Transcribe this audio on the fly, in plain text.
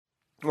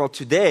Well,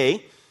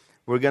 today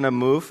we're going to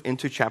move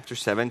into chapter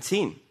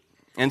 17.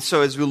 And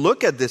so as we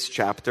look at this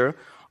chapter,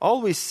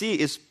 all we see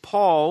is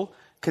Paul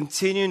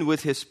continuing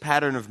with his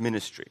pattern of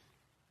ministry.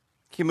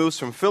 He moves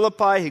from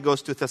Philippi, he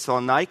goes to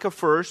Thessalonica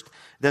first,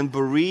 then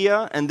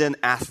Berea, and then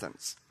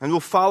Athens. And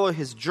we'll follow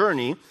his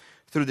journey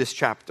through this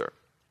chapter.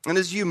 And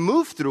as you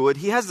move through it,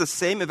 he has the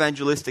same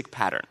evangelistic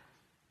pattern.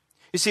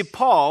 You see,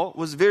 Paul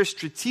was very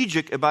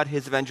strategic about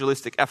his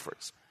evangelistic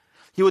efforts.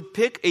 He would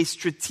pick a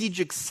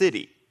strategic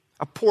city,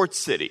 a port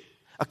city,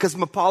 a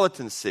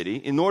cosmopolitan city,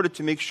 in order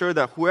to make sure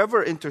that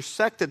whoever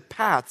intersected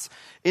paths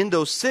in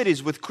those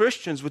cities with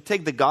Christians would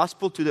take the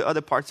gospel to the other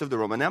parts of the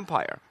Roman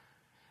Empire.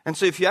 And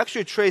so if you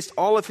actually traced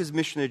all of his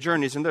missionary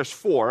journeys, and there's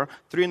 4,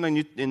 3 in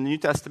the New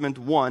Testament,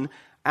 1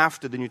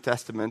 after the New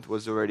Testament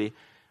was already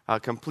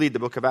complete, the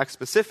book of Acts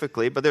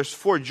specifically, but there's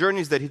 4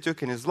 journeys that he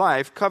took in his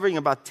life, covering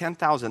about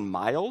 10,000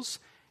 miles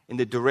in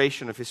the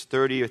duration of his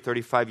 30 or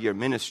 35-year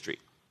ministry.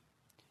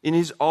 And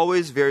he's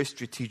always very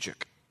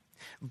strategic.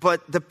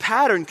 But the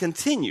pattern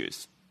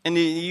continues. And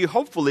you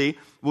hopefully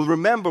will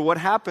remember what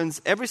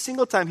happens every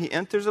single time he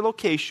enters a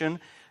location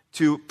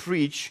to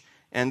preach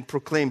and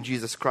proclaim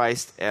Jesus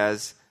Christ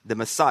as the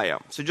Messiah.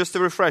 So just a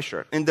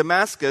refresher. In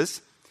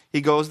Damascus, he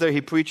goes there,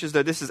 he preaches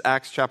there. This is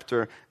Acts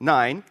chapter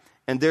 9.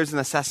 And there's an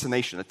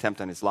assassination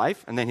attempt on his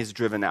life. And then he's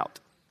driven out.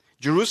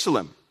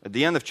 Jerusalem, at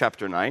the end of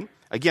chapter 9.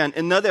 Again,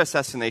 another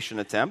assassination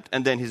attempt.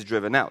 And then he's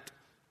driven out.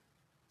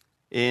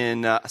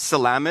 In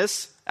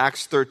Salamis,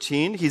 Acts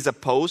 13, he's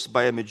opposed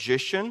by a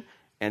magician,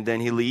 and then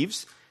he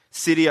leaves.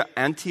 Syria,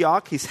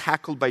 Antioch, he's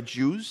heckled by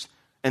Jews,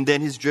 and then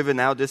he's driven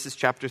out. This is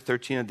chapter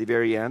 13 at the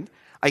very end.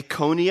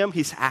 Iconium,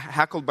 he's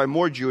heckled by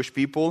more Jewish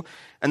people,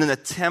 and an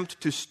attempt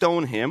to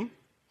stone him.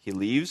 He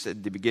leaves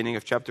at the beginning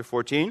of chapter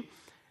 14.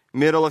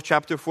 Middle of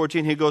chapter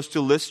 14, he goes to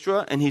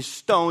Lystra, and he's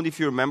stoned, if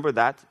you remember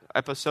that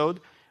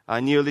episode,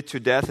 nearly to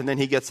death, and then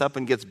he gets up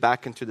and gets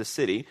back into the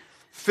city.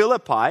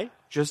 Philippi,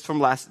 just from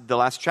the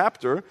last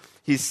chapter,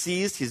 he's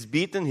seized, he's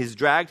beaten, he's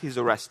dragged, he's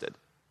arrested.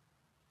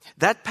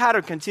 That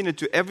pattern continued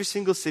to every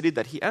single city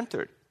that he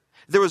entered.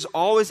 There was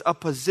always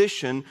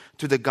opposition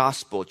to the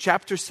gospel.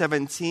 Chapter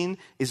 17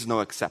 is no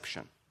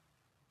exception.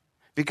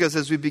 Because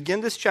as we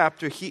begin this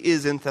chapter, he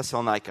is in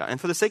Thessalonica. And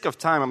for the sake of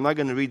time, I'm not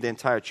going to read the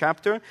entire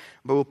chapter,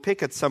 but we'll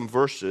pick at some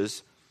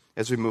verses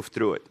as we move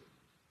through it.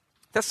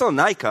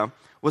 Thessalonica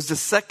was the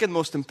second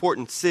most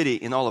important city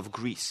in all of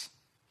Greece.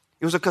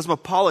 It was a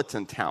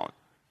cosmopolitan town.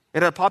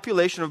 It had a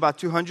population of about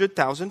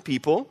 200,000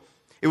 people.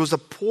 It was a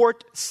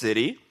port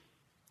city,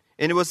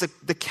 and it was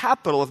the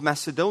capital of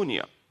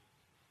Macedonia.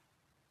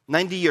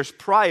 90 years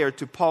prior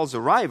to Paul's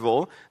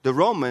arrival, the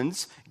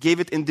Romans gave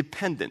it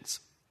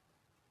independence.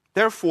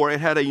 Therefore, it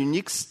had a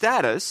unique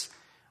status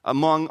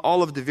among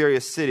all of the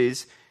various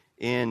cities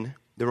in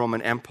the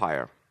Roman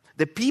Empire.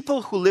 The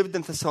people who lived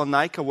in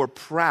Thessalonica were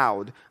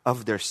proud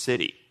of their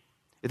city.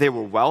 They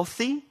were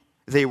wealthy.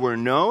 They were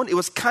known. It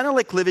was kind of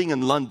like living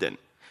in London,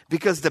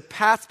 because the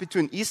paths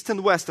between east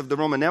and west of the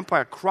Roman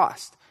Empire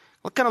crossed.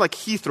 Well, kind of like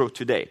Heathrow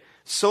today.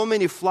 So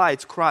many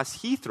flights cross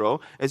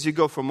Heathrow as you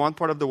go from one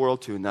part of the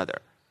world to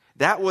another.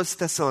 That was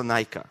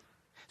Thessalonica.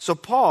 So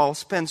Paul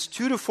spends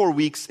 2 to 4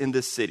 weeks in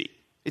this city.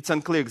 It's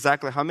unclear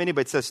exactly how many,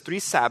 but it says 3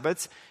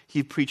 Sabbaths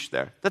he preached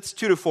there. That's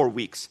 2 to 4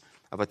 weeks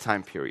of a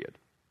time period.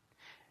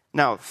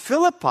 Now,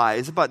 Philippi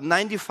is about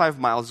 95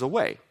 miles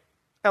away.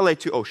 LA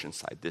to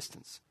Oceanside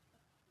distance.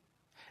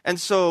 And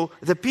so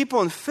the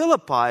people in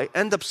Philippi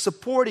end up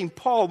supporting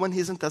Paul when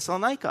he's in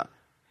Thessalonica.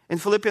 In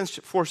Philippians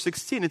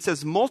 4:16, it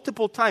says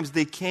multiple times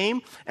they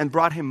came and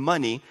brought him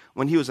money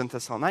when he was in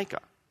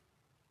Thessalonica.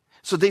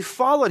 So they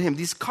followed him.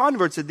 These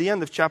converts at the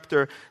end of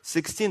chapter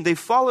 16, they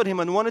followed him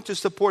and wanted to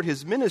support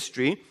his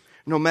ministry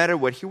no matter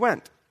where he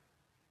went.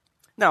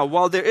 Now,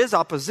 while there is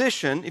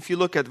opposition, if you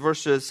look at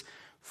verse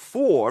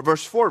 4,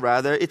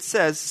 it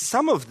says,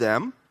 some of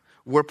them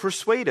were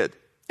persuaded.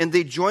 And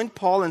they joined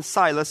Paul and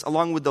Silas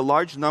along with the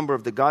large number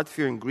of the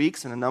God-fearing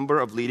Greeks and a number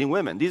of leading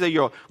women. These are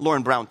your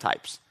Lauren Brown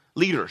types,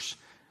 leaders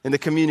in the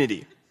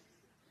community.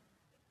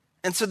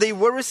 And so they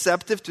were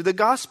receptive to the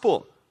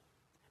gospel.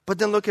 But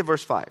then look at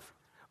verse 5.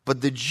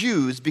 But the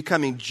Jews,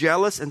 becoming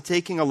jealous and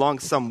taking along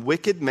some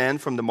wicked men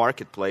from the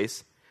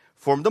marketplace,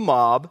 formed a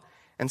mob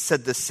and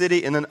set the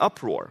city in an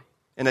uproar.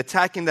 And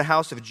attacking the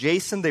house of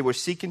Jason, they were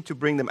seeking to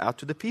bring them out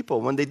to the people.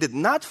 When they did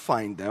not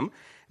find them,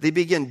 they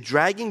began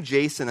dragging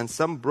Jason and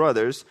some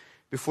brothers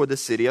before the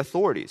city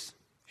authorities,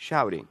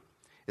 shouting,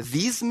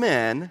 "These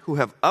men who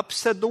have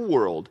upset the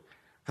world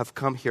have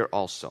come here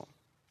also.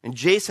 And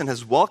Jason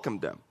has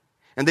welcomed them.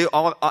 And they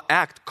all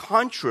act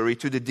contrary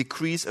to the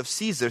decrees of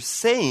Caesar,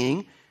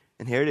 saying,"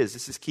 and here it is,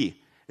 this is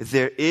key,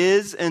 "there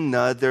is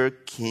another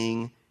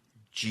King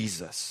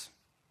Jesus."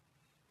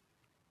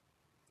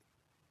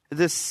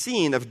 This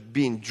scene of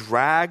being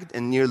dragged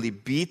and nearly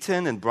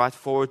beaten and brought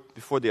forward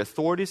before the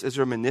authorities is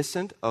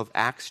reminiscent of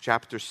Acts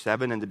chapter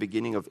 7 and the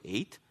beginning of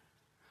 8,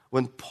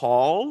 when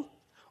Paul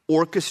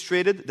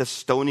orchestrated the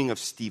stoning of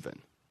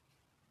Stephen.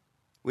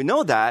 We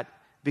know that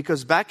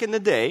because back in the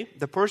day,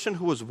 the person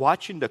who was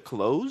watching the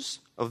clothes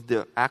of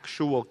the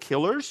actual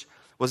killers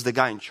was the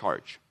guy in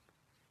charge.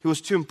 He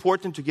was too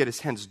important to get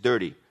his hands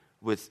dirty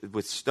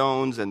with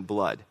stones and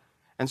blood.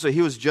 And so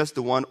he was just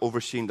the one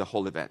overseeing the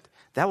whole event.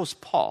 That was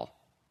Paul.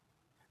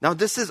 Now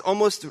this is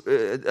almost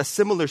a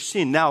similar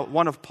scene. Now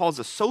one of Paul's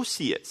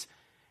associates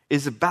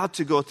is about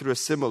to go through a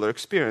similar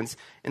experience.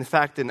 In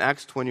fact, in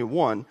Acts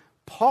 21,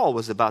 Paul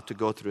was about to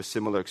go through a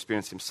similar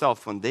experience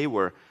himself when they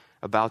were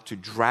about to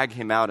drag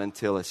him out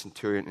until a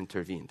centurion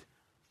intervened.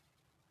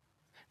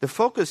 The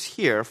focus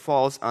here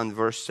falls on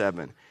verse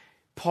 7.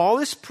 Paul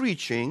is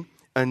preaching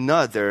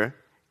another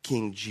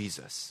King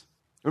Jesus.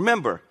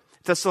 Remember,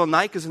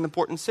 Thessalonica is an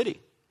important city.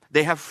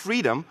 They have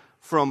freedom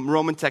from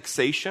Roman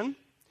taxation.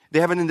 They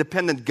have an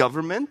independent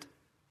government.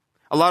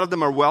 A lot of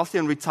them are wealthy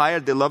and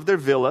retired. They love their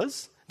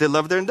villas. They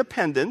love their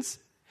independence.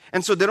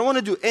 And so they don't want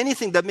to do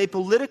anything that may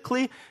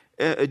politically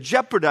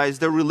jeopardize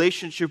their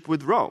relationship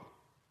with Rome.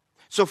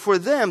 So for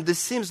them, this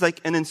seems like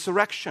an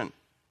insurrection.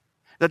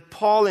 That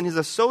Paul and his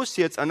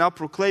associates are now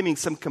proclaiming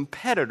some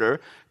competitor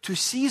to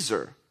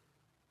Caesar.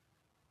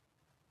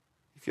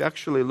 If you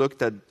actually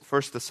looked at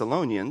 1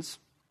 Thessalonians,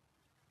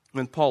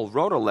 when Paul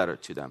wrote a letter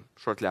to them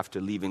shortly after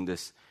leaving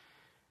this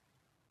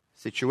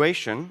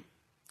situation,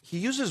 he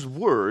uses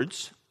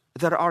words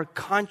that are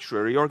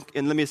contrary, or,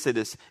 and let me say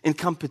this, in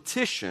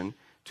competition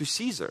to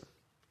Caesar.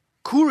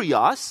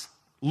 Kurios,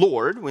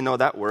 Lord, we know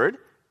that word,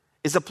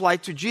 is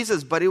applied to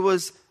Jesus, but it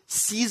was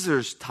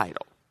Caesar's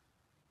title.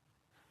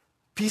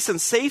 Peace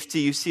and safety,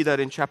 you see that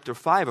in chapter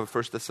 5 of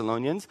 1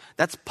 Thessalonians.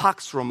 That's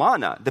Pax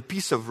Romana, the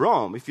peace of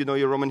Rome. If you know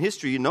your Roman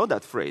history, you know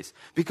that phrase.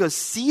 Because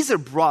Caesar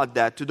brought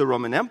that to the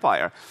Roman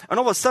Empire. And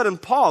all of a sudden,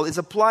 Paul is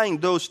applying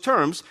those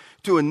terms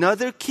to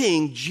another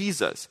king,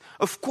 Jesus.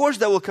 Of course,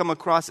 that will come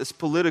across as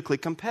politically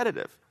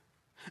competitive.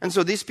 And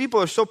so these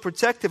people are so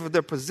protective of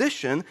their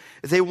position,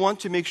 they want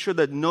to make sure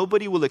that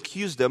nobody will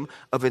accuse them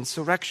of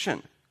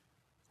insurrection.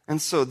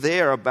 And so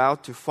they are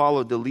about to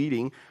follow the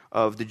leading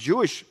of the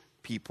Jewish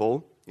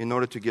people in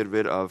order to get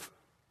rid of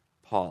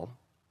Paul.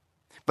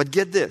 But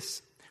get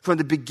this, from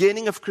the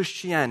beginning of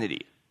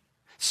Christianity,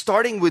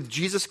 starting with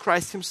Jesus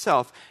Christ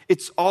himself,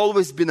 it's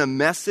always been a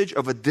message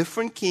of a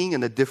different king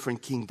and a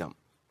different kingdom.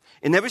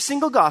 In every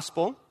single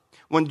gospel,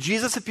 when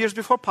Jesus appears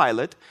before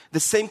Pilate,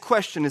 the same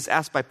question is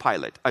asked by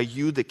Pilate: are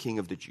you the king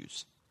of the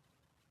Jews?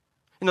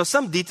 You know,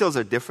 some details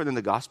are different in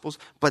the gospels,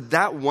 but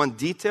that one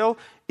detail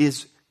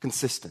is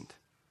consistent.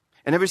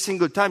 And every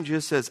single time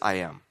Jesus says, I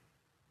am.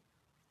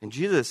 And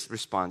Jesus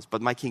responds,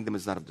 but my kingdom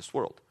is not of this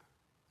world.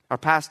 Our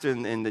pastor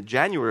in the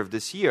January of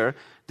this year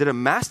did a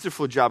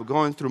masterful job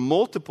going through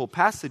multiple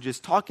passages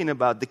talking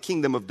about the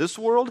kingdom of this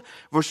world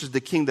versus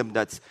the kingdom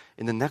that's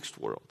in the next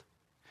world.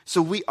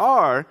 So we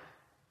are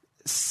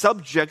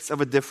subjects of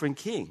a different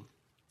king.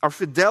 Our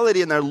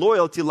fidelity and our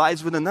loyalty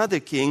lies with another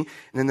king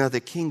in another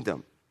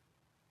kingdom.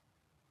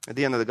 At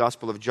the end of the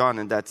Gospel of John,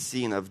 in that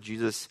scene of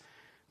Jesus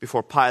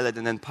before Pilate,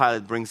 and then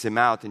Pilate brings him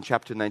out in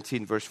chapter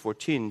 19, verse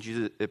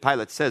 14,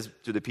 Pilate says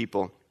to the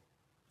people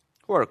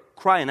who are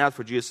crying out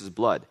for Jesus'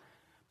 blood,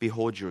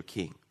 behold your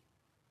king.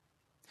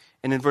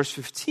 And in verse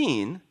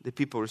 15, the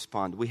people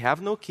respond, we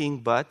have no king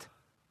but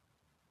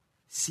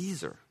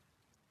Caesar.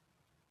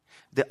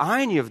 The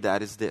irony of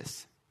that is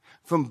this.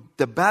 From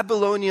the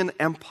Babylonian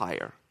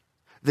Empire,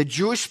 the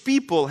Jewish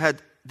people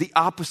had the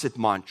opposite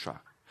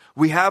mantra.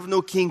 We have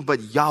no king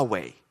but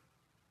Yahweh.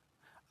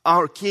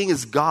 Our king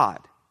is God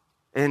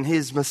and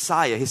his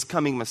Messiah, his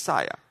coming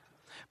Messiah.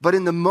 But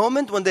in the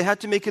moment when they had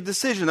to make a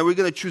decision, are we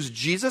going to choose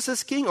Jesus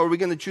as king or are we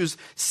going to choose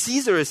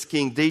Caesar as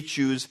king? They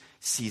choose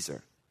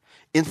Caesar.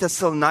 In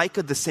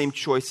Thessalonica, the same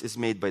choice is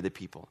made by the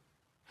people.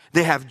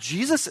 They have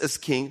Jesus as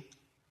king,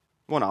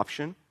 one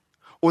option,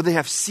 or they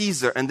have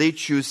Caesar and they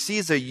choose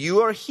Caesar.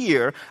 You are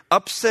here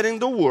upsetting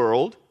the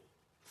world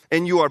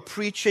and you are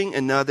preaching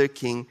another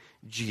king,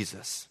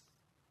 Jesus.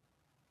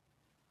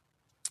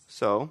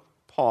 So,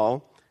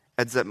 Paul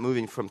ends up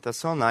moving from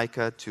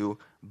Thessalonica to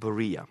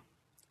Berea,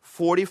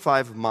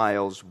 45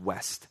 miles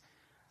west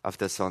of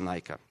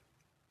Thessalonica.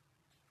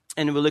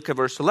 And we look at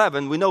verse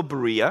 11. We know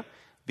Berea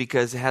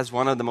because it has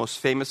one of the most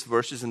famous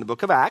verses in the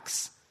book of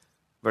Acts.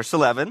 Verse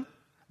 11,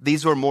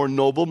 these were more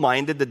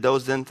noble-minded than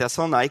those in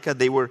Thessalonica.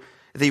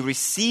 They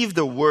received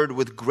the word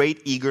with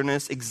great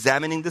eagerness,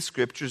 examining the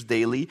scriptures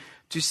daily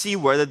to see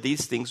whether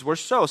these things were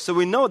so. So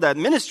we know that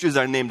ministries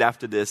are named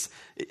after this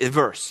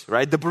verse,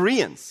 right? The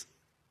Bereans.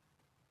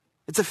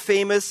 It's a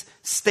famous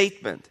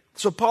statement.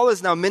 So Paul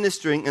is now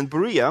ministering in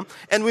Berea,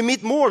 and we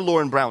meet more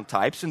Lauren Brown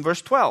types in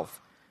verse 12.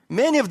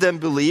 Many of them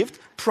believed,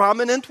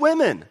 prominent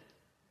women.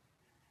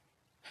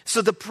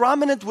 So the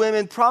prominent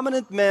women,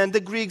 prominent men, the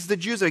Greeks, the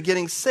Jews are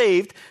getting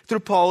saved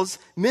through Paul's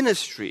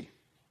ministry,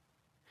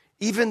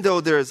 even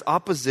though there is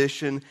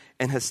opposition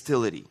and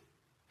hostility.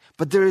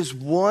 But there is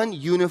one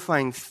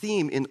unifying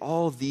theme in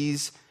all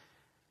these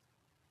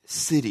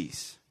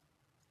cities.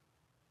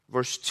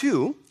 Verse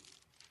 2,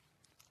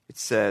 it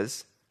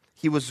says,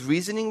 he was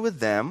reasoning with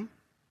them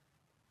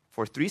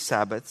for 3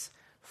 Sabbaths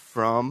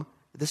from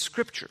the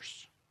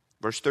scriptures.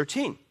 Verse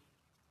 13.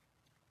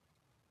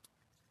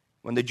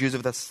 When the Jews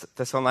of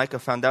Thessalonica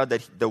found out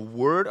that the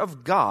word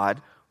of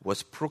God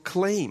was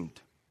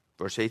proclaimed.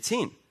 Verse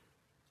 18.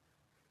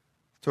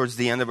 towards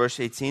the end of verse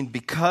 18,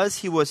 because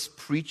he was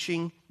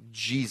preaching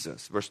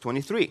Jesus. Verse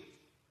 23.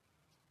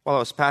 While I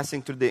was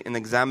passing through and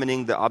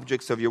examining the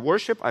objects of your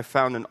worship, I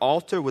found an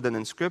altar with an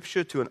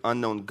inscription to an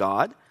unknown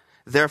God.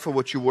 Therefore,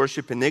 what you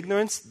worship in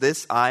ignorance,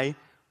 this I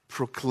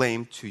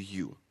proclaim to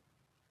you.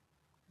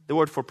 The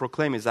word for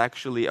proclaim is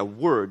actually a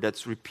word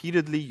that's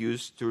repeatedly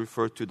used to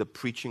refer to the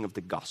preaching of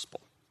the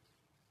gospel.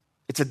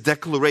 It's a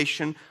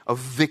declaration of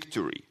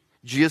victory.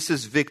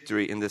 Jesus'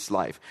 victory in this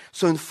life.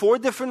 So in 4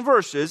 different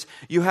verses,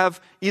 you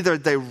have either a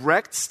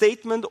direct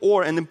statement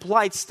or an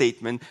implied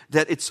statement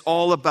that it's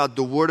all about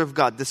the Word of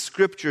God, the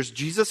Scriptures,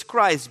 Jesus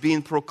Christ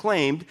being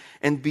proclaimed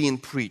and being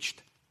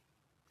preached.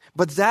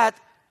 But that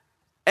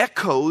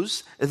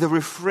echoes the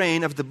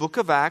refrain of the book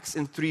of Acts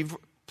in 3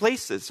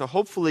 places. So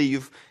hopefully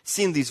you've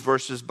seen these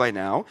verses by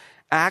now.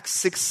 Acts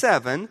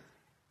 6:7,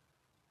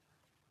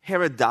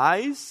 Herod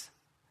dies,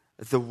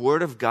 the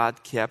Word of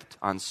God kept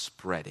on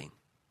spreading.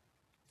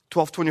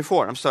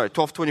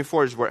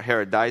 12:24 is where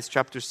Herod dies.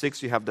 Chapter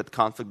 6, you have that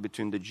conflict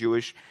between the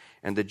Jewish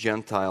and the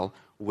Gentile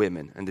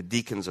women, and the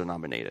deacons are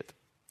nominated.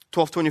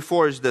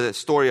 12:24 is the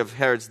story of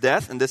Herod's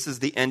death, and this is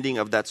the ending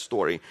of that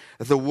story.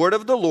 The word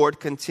of the Lord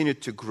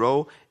continued to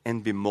grow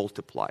and be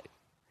multiplied.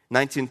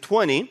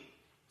 19:20,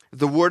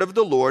 the word of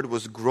the Lord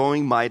was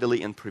growing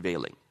mightily and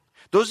prevailing.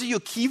 Those are your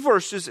key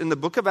verses in the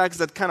book of Acts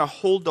that kind of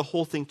hold the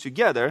whole thing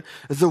together.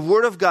 The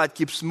Word of God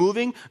keeps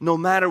moving no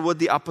matter what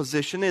the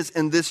opposition is.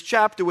 In this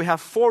chapter, we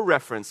have 4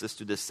 references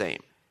to the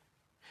same.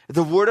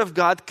 The Word of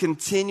God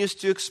continues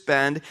to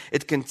expand.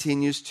 It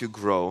continues to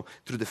grow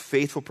through the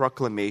faithful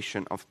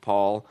proclamation of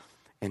Paul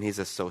and his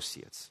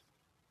associates.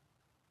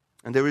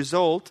 And the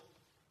result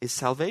is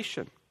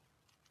salvation.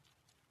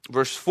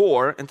 Verse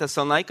 4, in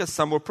Thessalonica,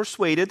 some were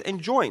persuaded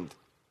and joined.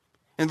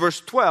 In verse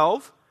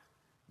 12,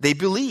 they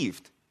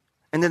believed.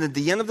 And then at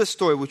the end of the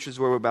story, which is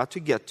where we're about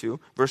to get to,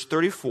 verse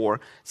 34,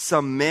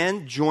 some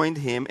men joined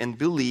him and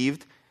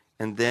believed,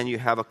 and then you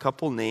have a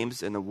couple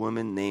names and a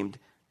woman named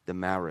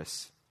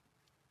Damaris.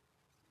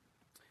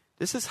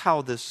 This is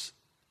how this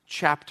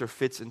chapter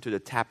fits into the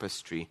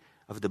tapestry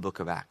of the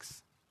book of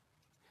Acts.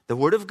 The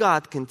Word of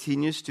God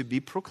continues to be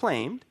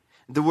proclaimed.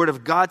 The Word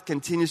of God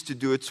continues to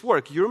do its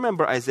work. You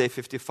remember Isaiah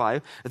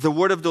 55, the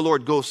Word of the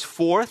Lord goes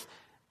forth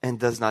and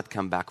does not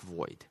come back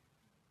void.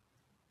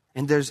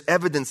 And there's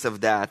evidence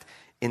of that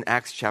in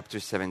Acts chapter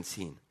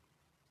 17.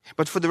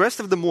 But for the rest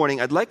of the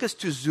morning, I'd like us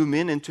to zoom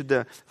in into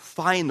the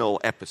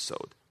final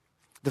episode.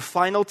 The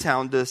final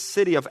town, the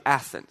city of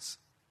Athens,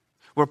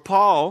 where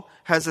Paul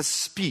has a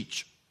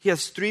speech. He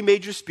has 3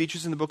 major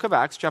speeches in the book of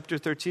Acts, chapter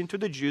 13 to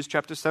the Jews,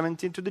 chapter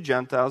 17 to the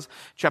Gentiles,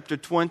 chapter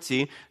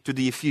 20 to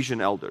the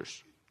Ephesian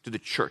elders, to the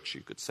church,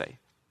 you could say.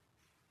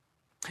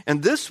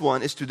 And this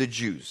one is to the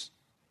Jews.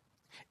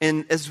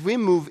 And as we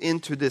move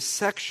into this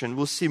section,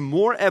 we'll see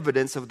more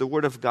evidence of the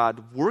Word of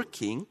God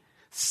working,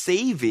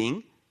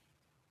 saving,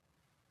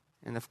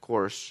 and of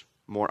course,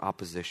 more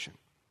opposition.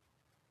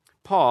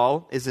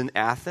 Paul is in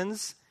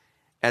Athens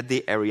at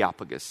the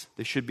Areopagus.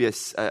 There should be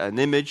an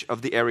image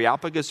of the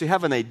Areopagus. You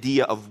have an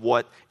idea of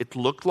what it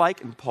looked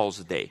like in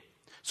Paul's day.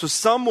 So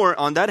somewhere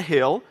on that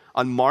hill,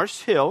 on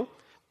Mars Hill,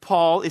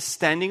 Paul is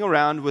standing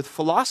around with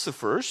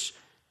philosophers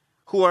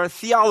who are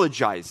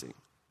theologizing,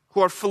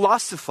 who are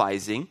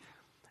philosophizing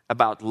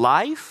about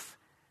life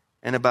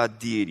and about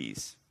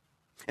deities.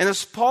 And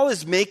as Paul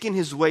is making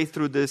his way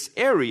through this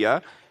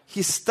area,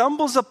 he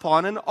stumbles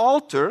upon an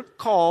altar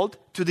called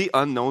to the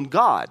unknown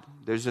God.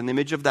 There's an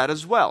image of that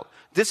as well.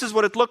 This is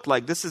what it looked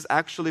like. This is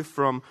actually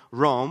from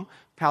Rome,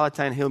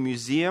 Palatine Hill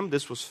Museum.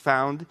 This was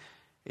found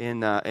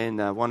in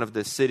one of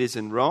the cities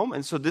in Rome.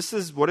 And so this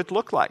is what it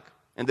looked like.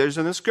 And there's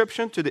an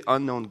inscription to the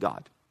unknown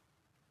God.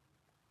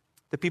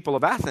 The people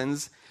of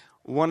Athens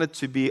wanted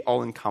to be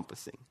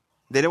all-encompassing.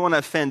 They didn't want to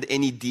offend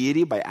any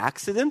deity by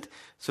accident,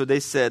 so they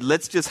said,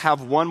 let's just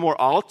have one more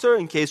altar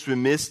in case we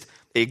missed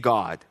a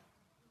god.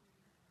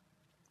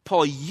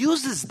 Paul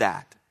uses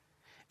that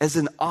as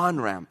an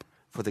on-ramp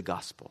for the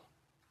gospel.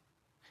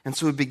 And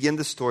so we begin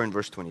the story in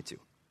verse 22.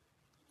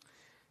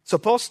 So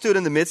Paul stood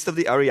in the midst of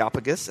the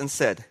Areopagus and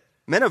said,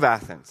 Men of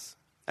Athens,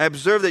 I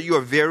observe that you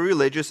are very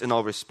religious in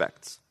all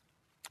respects.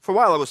 For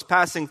while I was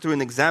passing through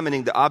and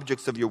examining the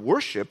objects of your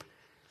worship,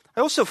 I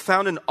also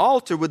found an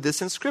altar with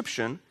this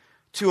inscription,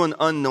 to an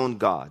unknown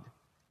God.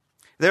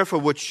 Therefore,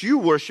 what you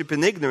worship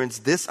in ignorance,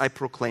 this I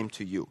proclaim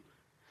to you.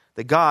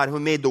 The God who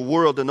made the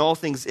world and all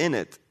things in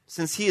it,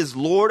 since he is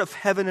Lord of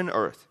heaven and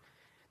earth,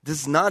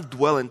 does not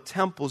dwell in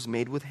temples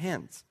made with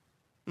hands,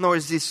 nor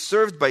is he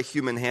served by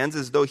human hands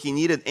as though he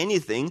needed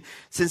anything,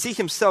 since he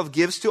himself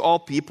gives to all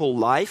people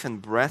life and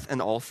breath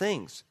and all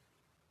things.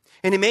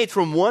 And he made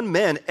from one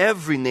man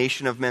every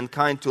nation of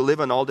mankind to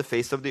live on all the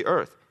face of the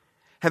earth,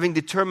 having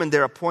determined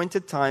their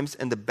appointed times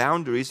and the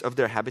boundaries of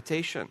their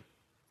habitation,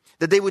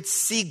 that they would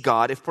seek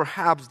God, if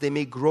perhaps they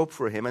may grope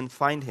for him and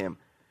find him,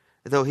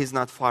 though he's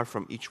not far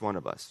from each one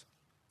of us.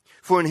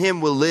 For in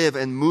him we'll live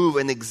and move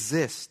and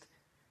exist,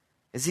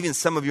 as even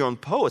some of your own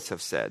poets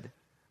have said,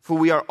 for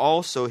we are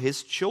also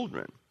his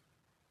children.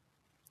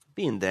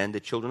 Being then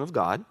the children of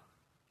God,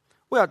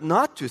 We ought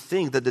not to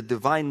think that the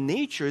divine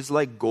nature is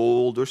like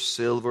gold or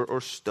silver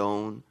or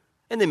stone,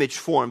 an image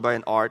formed by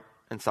an art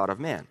and thought of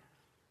man.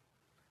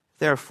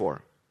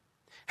 Therefore,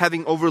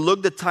 having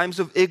overlooked the times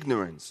of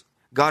ignorance,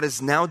 God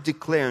is now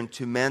declaring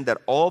to men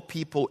that all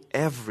people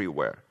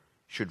everywhere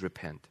should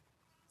repent.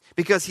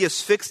 Because he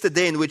has fixed the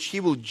day in which he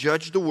will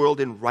judge the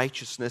world in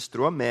righteousness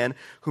through a man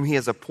whom he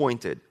has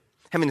appointed,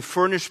 having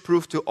furnished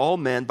proof to all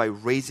men by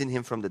raising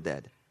him from the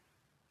dead.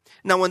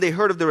 Now when they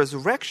heard of the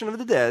resurrection of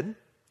the dead,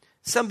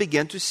 some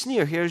began to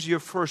sneer. Here's your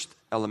first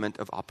element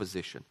of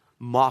opposition: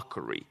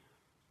 mockery.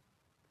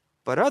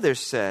 But others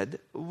said,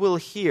 "We'll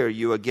hear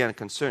you again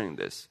concerning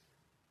this."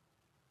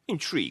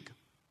 Intrigue.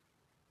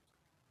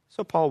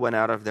 So Paul went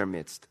out of their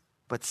midst,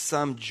 but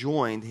some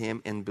joined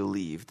him and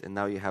believed, and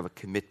now you have a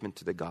commitment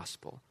to the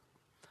gospel.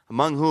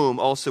 Among whom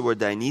also were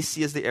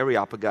Dionysius the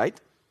Areopagite.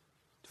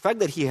 The fact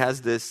that he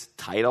has this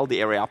title,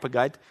 the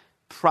Areopagite,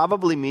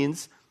 probably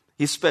means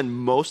he spent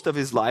most of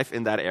his life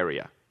in that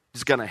area.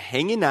 Just kind of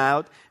hanging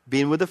out,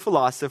 being with the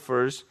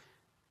philosophers,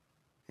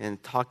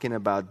 and talking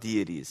about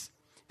deities.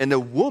 And a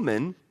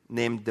woman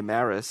named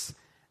Damaris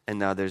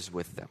and others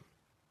with them.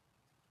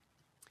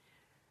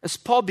 As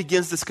Paul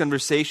begins this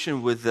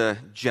conversation with the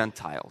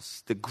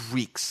Gentiles, the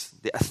Greeks,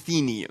 the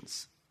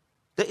Athenians,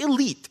 the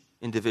elite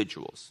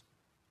individuals,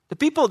 the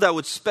people that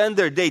would spend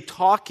their day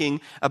talking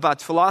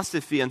about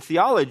philosophy and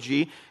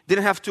theology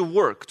didn't have to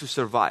work to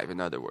survive, in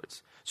other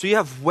words. So you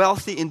have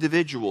wealthy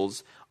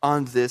individuals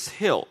on this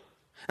hill.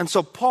 And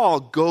so Paul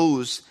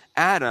goes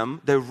at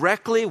them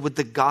directly with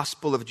the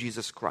gospel of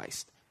Jesus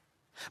Christ.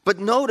 But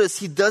notice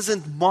he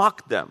doesn't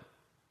mock them.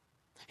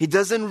 He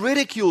doesn't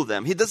ridicule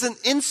them. He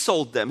doesn't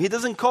insult them. He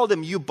doesn't call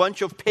them, "You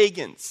bunch of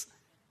pagans."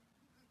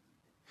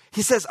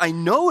 He says, "I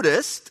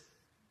noticed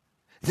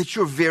that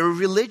you're very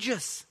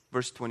religious."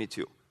 Verse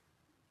 22.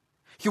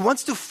 He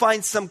wants to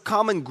find some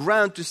common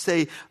ground to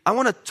say, "I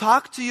want to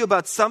talk to you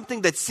about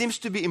something that seems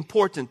to be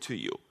important to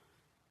you.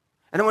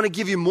 And I want to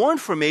give you more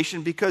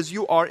information because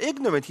you are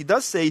ignorant." He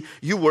does say,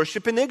 "You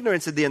worship in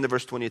ignorance" at the end of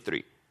verse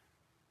 23.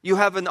 You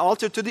have an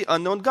altar to the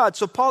unknown God.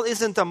 So Paul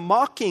isn't a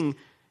mocking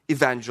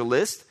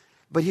evangelist,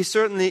 but he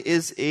certainly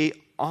is an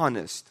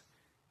honest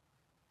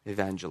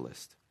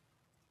evangelist.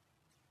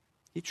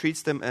 He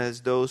treats them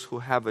as those who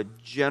have a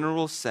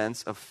general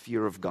sense of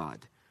fear of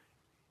God.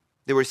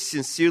 They were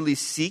sincerely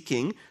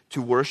seeking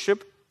to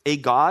worship a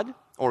God,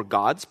 or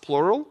gods,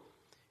 plural.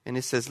 And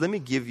he says, "Let me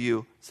give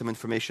you some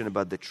information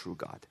about the true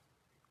God."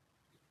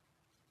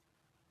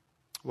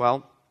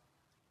 Well,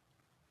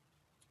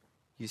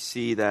 you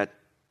see that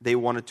they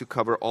wanted to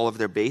cover all of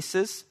their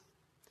bases.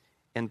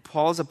 And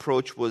Paul's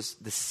approach was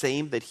the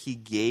same that he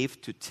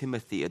gave to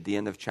Timothy at the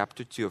end of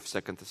chapter 2 of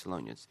 2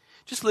 Thessalonians.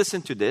 Just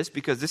listen to this,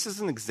 because this is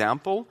an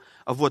example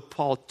of what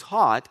Paul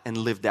taught and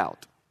lived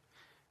out.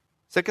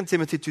 2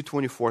 Timothy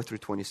 2:24 through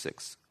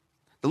 26.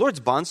 "The Lord's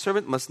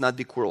bondservant must not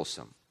be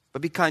quarrelsome,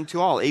 but be kind to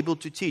all, able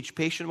to teach,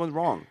 patient when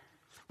wrong,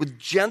 with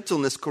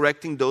gentleness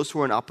correcting those who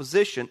are in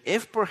opposition,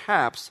 if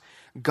perhaps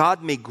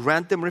God may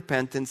grant them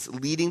repentance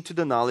leading to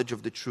the knowledge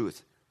of the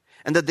truth,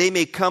 and that they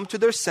may come to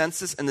their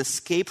senses and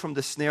escape from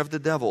the snare of the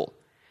devil,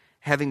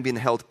 having been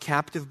held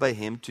captive by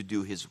him to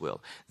do his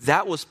will."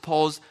 That was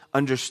Paul's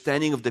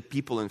understanding of the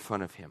people in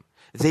front of him.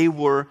 They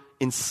were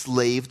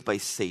enslaved by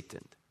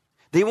Satan.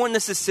 They weren't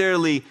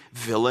necessarily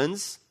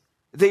villains.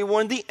 They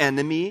weren't the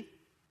enemy.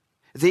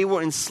 They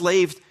were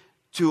enslaved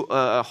to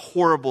a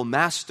horrible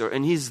master,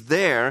 and he's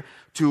there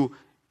to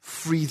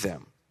free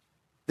them.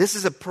 This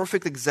is a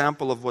perfect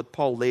example of what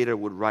Paul later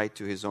would write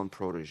to his own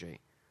protege.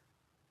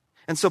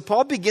 And so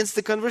Paul begins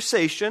the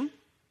conversation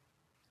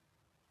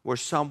where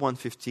Psalm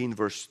 115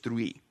 verse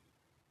 3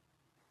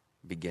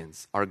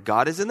 begins. Our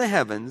God is in the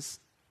heavens,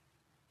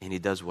 and he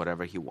does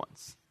whatever he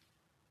wants.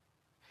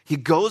 He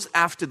goes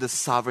after the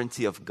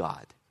sovereignty of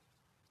God.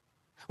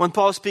 When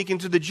Paul is speaking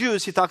to the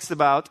Jews, he talks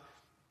about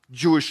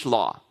Jewish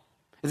law,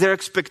 their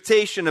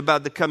expectation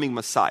about the coming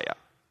Messiah.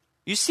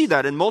 You see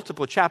that in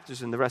multiple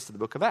chapters in the rest of the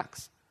book of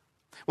Acts.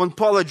 When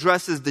Paul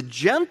addresses the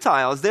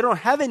Gentiles, they don't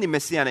have any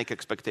messianic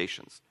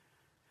expectations.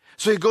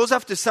 So he goes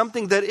after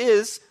something that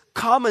is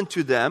common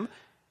to them,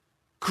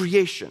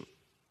 creation,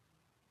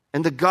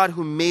 and the God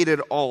who made it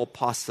all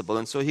possible.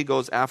 And so he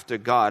goes after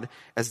God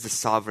as the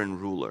sovereign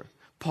ruler.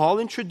 Paul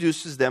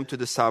introduces them to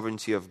the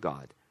sovereignty of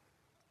God.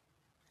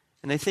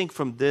 And I think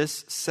from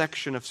this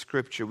section of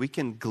Scripture, we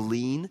can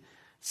glean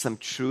some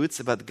truths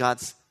about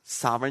God's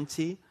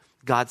sovereignty,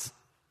 God's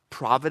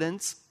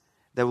providence,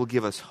 that will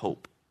give us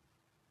hope.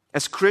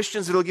 As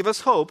Christians, it will give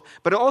us hope,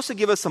 but it will also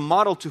give us a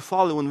model to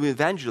follow when we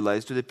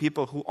evangelize to the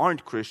people who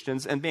aren't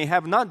Christians and may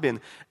have not been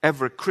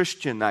ever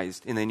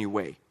Christianized in any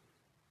way.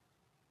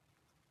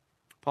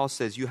 Paul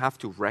says you have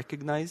to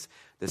recognize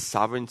the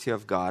sovereignty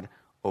of God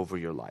over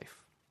your life.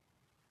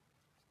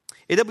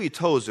 A.W.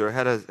 Tozer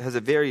has a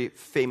very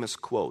famous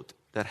quote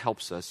that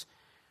helps us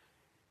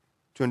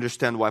to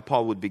understand why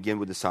Paul would begin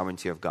with the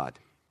sovereignty of God.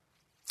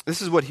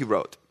 This is what he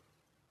wrote.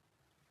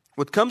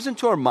 "What comes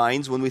into our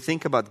minds when we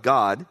think about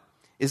God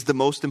is the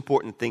most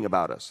important thing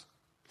about us.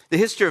 The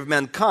history of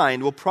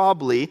mankind will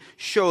probably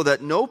show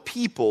that no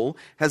people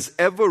has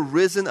ever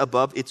risen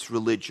above its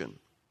religion.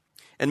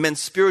 And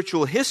man's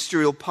spiritual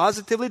history will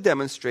positively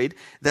demonstrate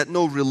that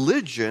no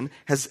religion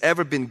has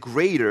ever been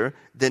greater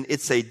than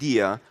its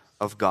idea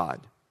of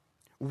God.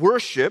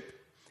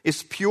 Worship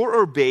is pure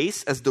or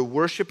base as the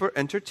worshiper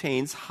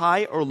entertains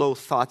high or low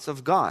thoughts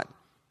of God.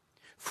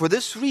 For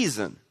this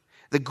reason,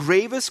 the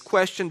gravest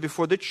question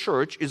before the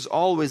church is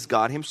always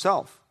God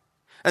himself.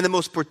 And the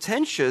most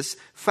portentous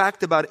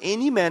fact about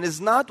any man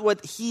is not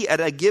what he at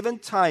a given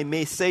time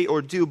may say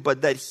or do,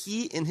 but that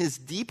he in his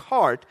deep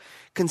heart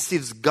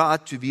conceives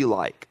God to be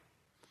like.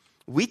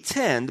 We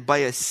tend by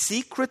a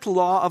secret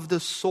law of the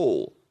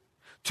soul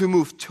to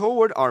move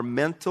toward our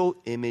mental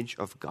image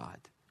of God.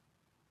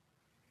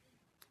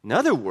 In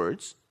other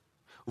words,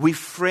 we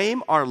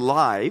frame our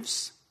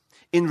lives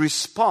in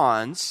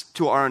response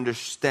to our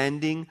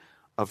understanding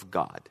of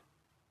God.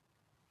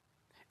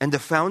 And the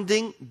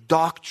founding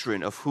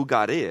doctrine of who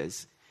God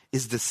is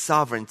the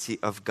sovereignty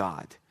of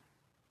God.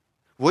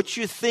 What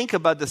you think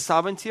about the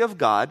sovereignty of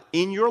God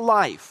in your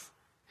life.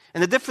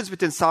 And the difference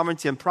between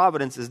sovereignty and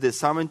providence is this.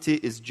 Sovereignty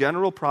is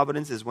general.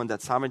 Providence is when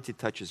that sovereignty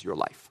touches your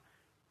life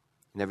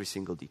in every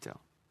single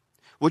detail.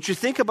 What you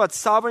think about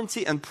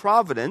sovereignty and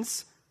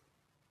providence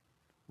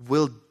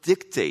will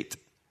dictate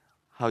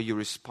how you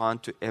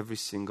respond to every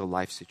single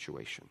life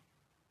situation.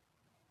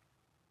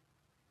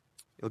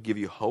 It'll give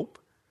you hope.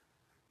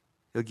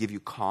 It'll give you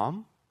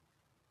calm.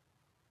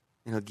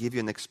 And it'll give you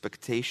an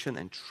expectation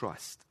and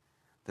trust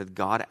that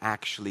God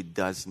actually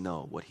does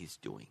know what he's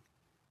doing,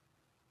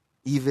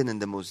 even in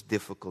the most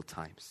difficult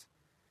times.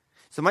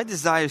 So my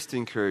desire is to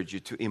encourage you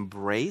to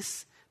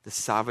embrace the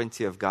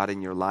sovereignty of God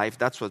in your life.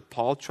 That's what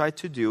Paul tried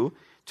to do,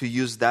 to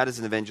use that as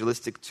an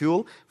evangelistic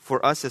tool.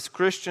 For us as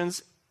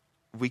Christians,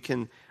 we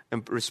can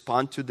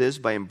respond to this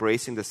by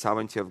embracing the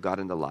sovereignty of God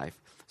in the life.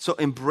 So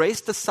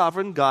embrace the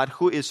sovereign God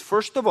who is,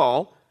 first of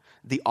all,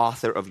 the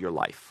author of your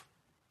life.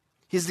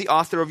 He's the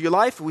author of your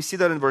life. We see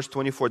that in verse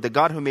 24. The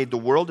God who made the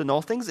world and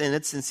all things in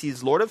it, since he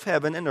is Lord of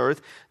heaven and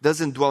earth,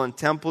 doesn't dwell in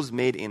temples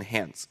made in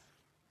hands.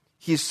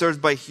 He's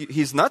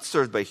not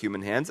served by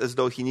human hands as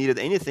though he needed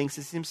anything,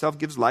 since he himself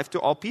gives life to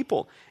all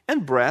people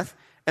and breath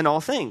and all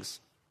things.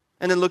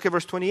 And then look at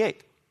verse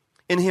 28.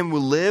 In him we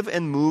live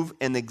and move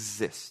and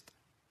exist.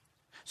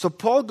 So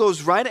Paul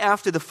goes right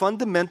after the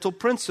fundamental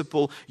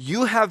principle.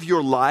 You have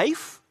your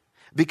life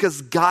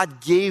because God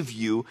gave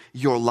you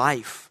your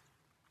life.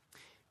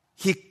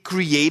 He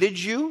created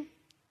you.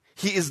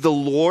 He is the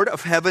Lord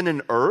of heaven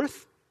and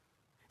earth.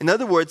 In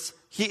other words,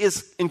 he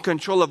is in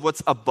control of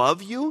what's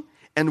above you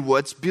and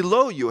what's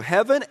below you,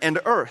 heaven and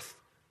earth.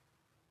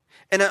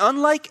 And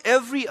unlike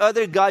every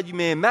other god you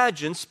may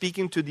imagine,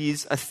 speaking to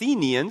these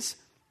Athenians,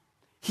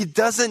 he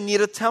doesn't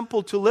need a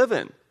temple to live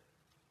in.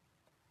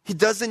 He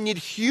doesn't need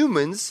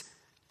humans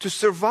to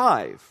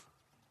survive.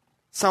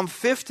 Psalm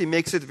 50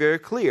 makes it very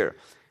clear.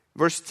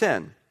 Verse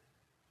 10,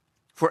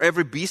 for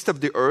every beast of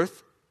the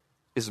earth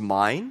is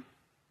mine,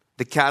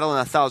 the cattle on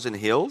 1,000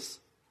 hills.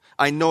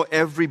 I know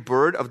every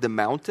bird of the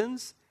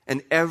mountains,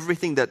 and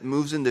everything that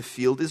moves in the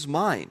field is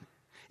mine.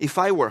 If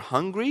I were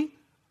hungry,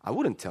 I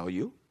wouldn't tell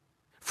you,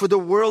 for the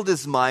world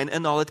is mine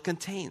and all it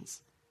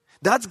contains.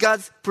 That's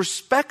God's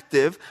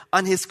perspective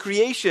on his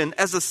creation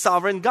as a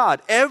sovereign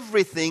God.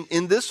 Everything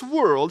in this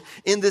world,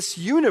 in this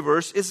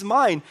universe is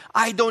mine.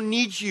 I don't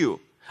need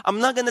you. I'm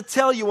not going to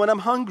tell you when I'm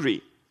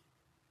hungry.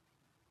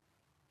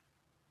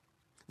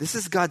 This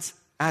is God's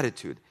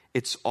attitude.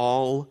 It's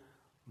all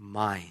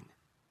mine.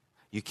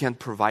 You can't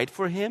provide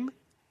for him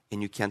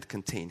and you can't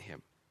contain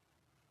him.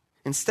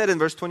 Instead, in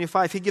verse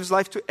 25, he gives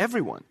life to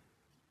everyone.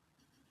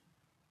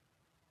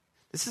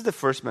 This is the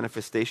first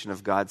manifestation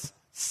of God's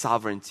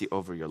sovereignty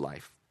over your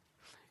life.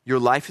 Your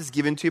life is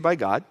given to you by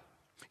God.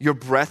 Your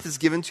breath is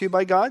given to you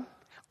by God.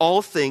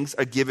 All things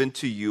are given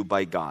to you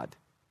by God.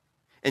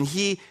 And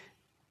he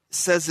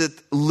says it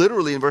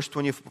literally in verse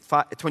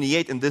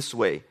 28 in this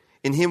way.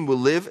 In him we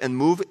live and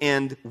move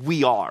and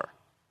we are.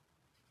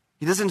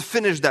 He doesn't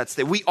finish that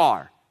statement. We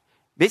are.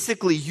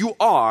 Basically, you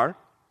are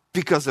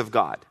because of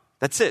God.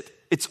 That's it.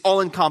 It's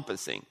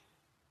all-encompassing.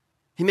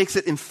 He makes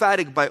it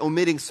emphatic by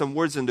omitting some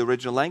words in the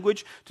original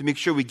language to make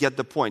sure we get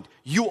the point.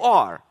 You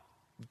are,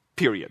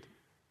 period,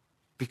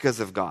 because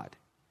of God.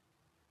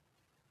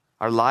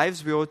 Our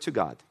lives, we owe it to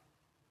God.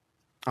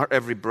 Our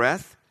every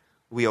breath,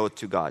 we owe it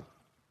to God.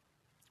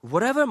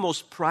 Whatever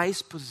most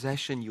prized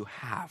possession you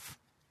have,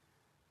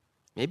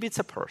 maybe it's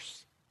a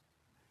purse.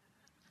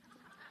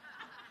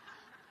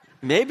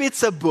 Maybe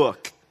it's a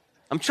book.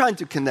 I'm trying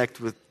to connect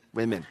with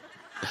women.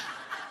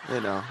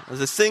 As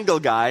a single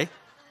guy,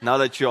 now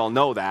that you all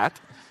know that,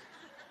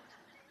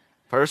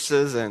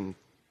 purses and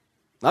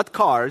not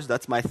cars,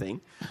 that's my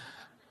thing.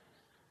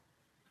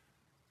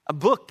 A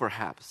book,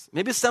 perhaps.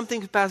 Maybe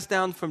something passed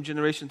down from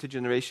generation to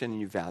generation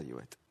and you value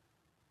it.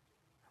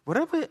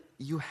 Whatever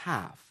you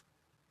have,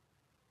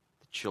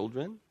 the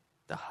children,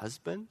 the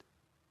husband,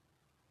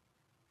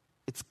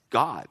 it's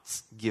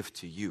God's gift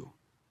to you.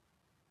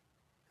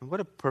 And what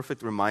a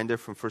perfect reminder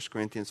from 1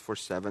 Corinthians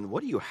 4:7.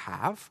 What do you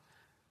have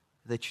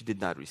that you did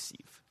not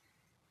receive?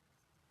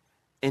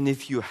 And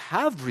if you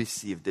have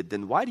received it,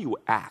 then why do you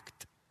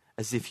act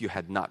as if you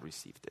had not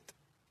received it?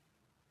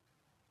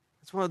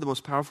 It's one of the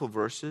most powerful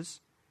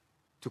verses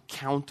to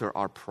counter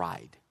our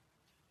pride.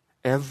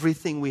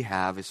 Everything we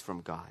have is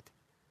from God.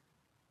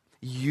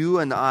 You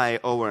and I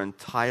owe our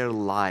entire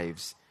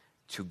lives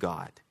to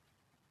God.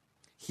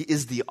 He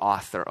is the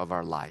author of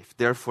our life.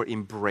 Therefore,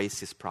 embrace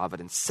His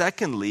providence.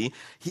 Secondly,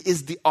 He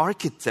is the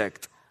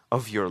architect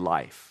of your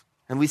life.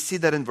 And we see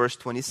that in verse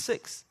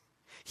 26.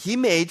 He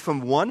made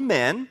from one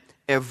man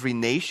every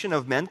nation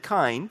of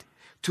mankind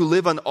to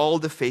live on all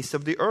the face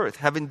of the earth,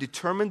 having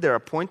determined their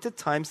appointed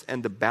times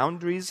and the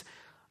boundaries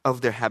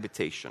of their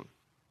habitation.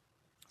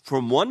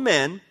 From one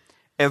man,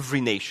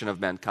 every nation of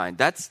mankind.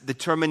 That's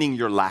determining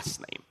your last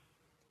name.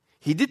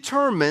 He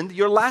determined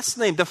your last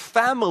name, the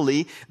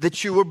family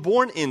that you were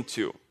born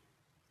into.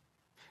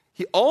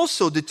 He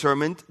also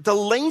determined the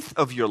length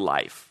of your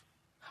life,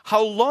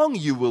 how long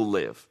you will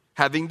live,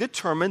 having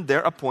determined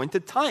their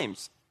appointed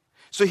times.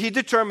 So He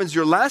determines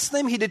your last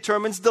name, He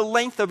determines the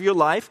length of your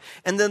life,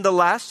 and then the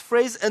last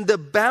phrase, and the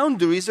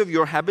boundaries of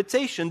your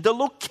habitation, the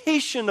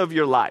location of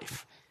your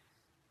life.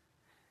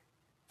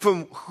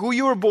 From who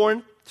you were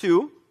born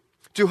to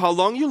how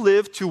long you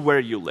live, to where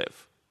you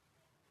live.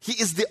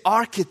 He is the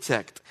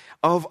architect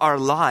of our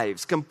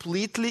lives,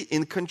 completely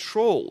in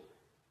control.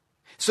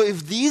 So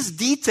if these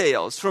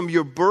details from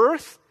your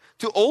birth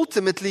to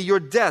ultimately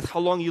your death, how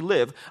long you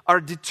live, are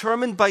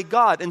determined by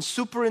God and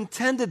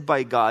superintended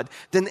by God,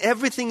 then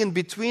everything in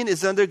between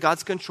is under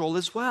God's control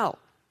as well.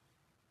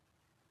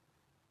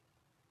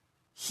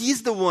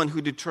 He's the one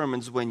who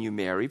determines when you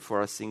marry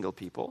for us single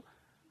people.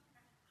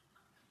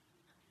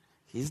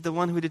 He's the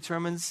one who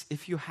determines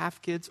if you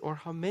have kids or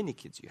how many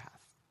kids you have.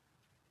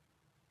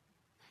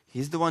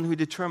 He's the one who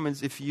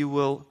determines if you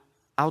will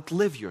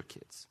outlive your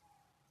kids.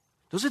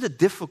 Those are the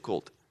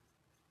difficult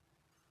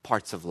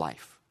parts of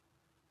life.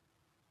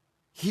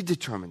 He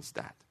determines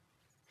that.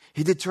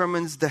 He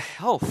determines the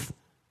health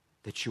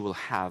that you will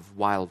have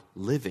while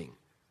living.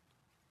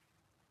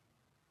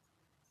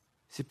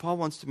 See, Paul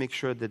wants to make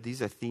sure that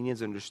these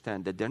Athenians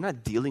understand that they're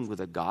not dealing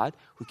with a God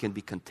who can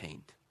be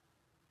contained.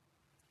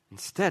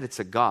 Instead, it's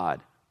a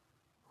God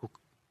who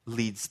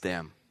leads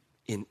them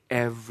in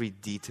every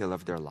detail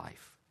of their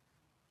life.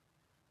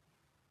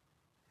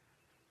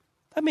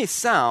 That may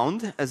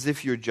sound as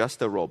if you're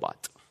just a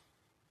robot.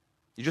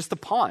 You're just a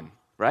pawn,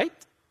 right?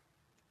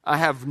 I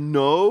have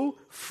no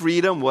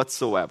freedom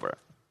whatsoever.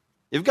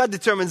 If God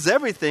determines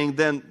everything,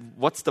 then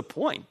what's the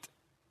point?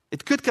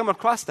 It could come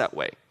across that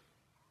way.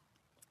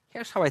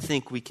 Here's how I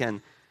think we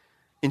can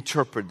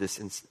interpret this.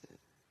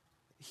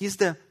 He's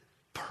the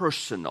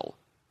personal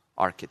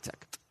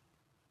architect.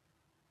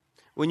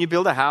 When you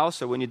build a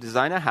house or when you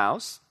design a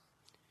house,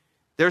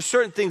 there are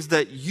certain things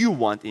that you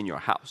want in your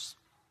house.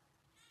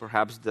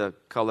 Perhaps the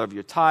color of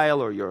your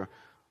tile or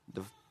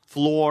the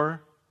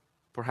floor,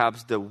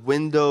 perhaps the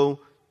window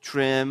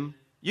trim.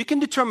 You can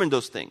determine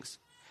those things.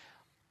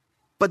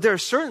 But there are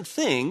certain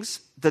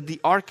things that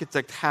the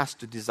architect has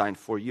to design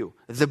for you.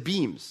 The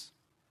beams,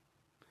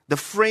 the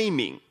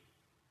framing,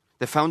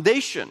 the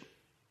foundation,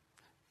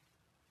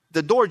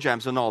 the door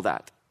jambs and all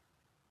that.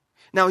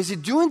 Now, is he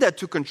doing that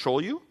to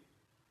control you?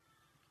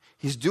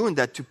 He's doing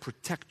that to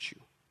protect you.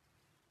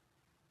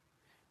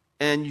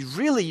 And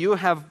you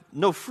have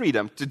no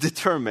freedom to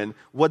determine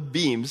what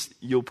beams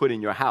you'll put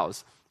in your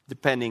house,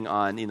 depending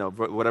on,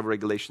 whatever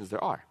regulations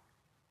there are.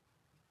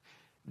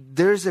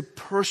 There's a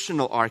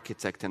personal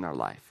architect in our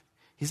life.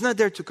 He's not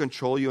there to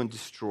control you and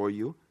destroy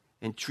you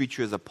and treat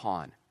you as a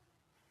pawn.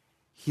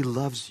 He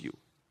loves you.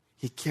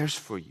 He cares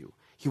for you.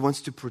 He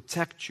wants to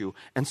protect you.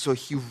 And so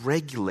He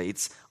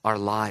regulates our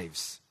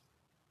lives.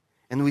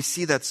 And we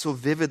see that so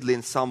vividly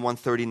in Psalm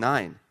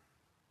 139.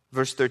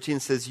 Verse 13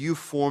 says, "You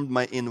formed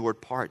my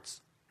inward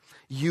parts.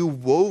 You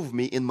wove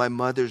me in my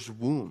mother's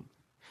womb.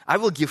 I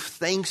will give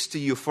thanks to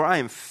you, for I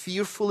am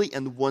fearfully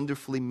and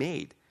wonderfully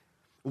made.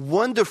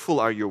 Wonderful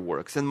are your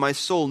works, and my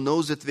soul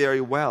knows it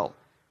very well.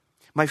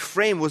 My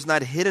frame was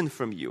not hidden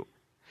from you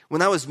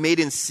when I was made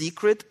in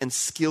secret and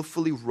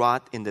skillfully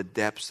wrought in the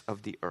depths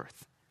of the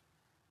earth."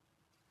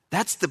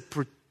 That's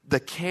the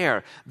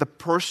care, the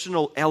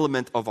personal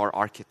element of our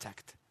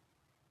architect.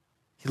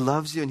 He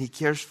loves you and He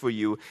cares for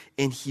you,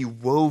 and He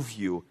wove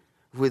you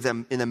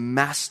in a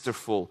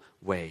masterful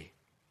way.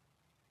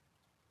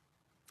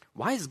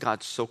 Why is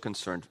God so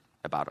concerned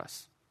about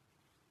us?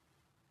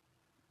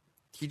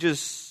 He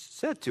just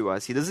said to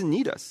us, He doesn't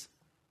need us.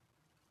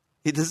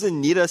 He doesn't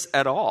need us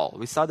at all.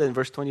 We saw that in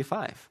verse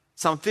 25.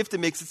 Psalm 50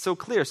 makes it so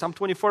clear. Psalm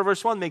 24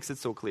 verse 1 makes it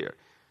so clear.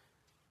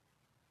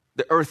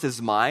 The earth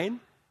is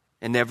mine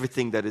and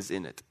everything that is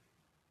in it.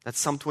 That's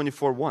Psalm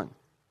 24:1.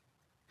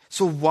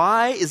 So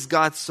why is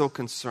God so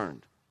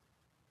concerned?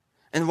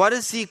 And why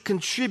does He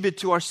contribute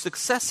to our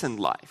success in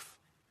life?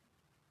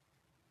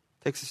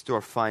 Takes us to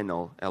our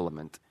final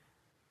element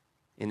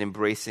in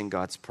embracing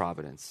God's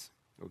providence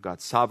or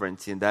God's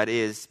sovereignty, and that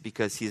is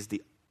because He is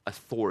the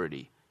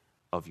authority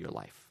of your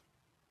life.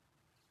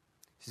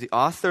 He's the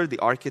author, the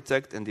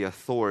architect, and the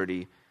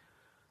authority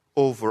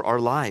over our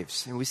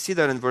lives. And we see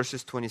that in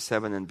verses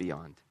 27 and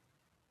beyond.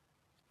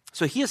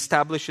 So he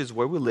establishes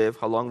where we live,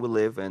 how long we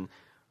live, and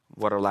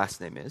what our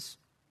last name is.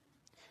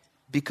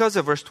 Because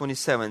of verse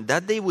 27,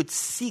 that they would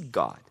seek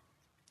God,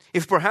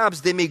 if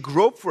perhaps they may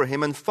grope for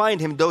him and find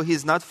him, though he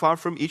is not far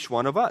from each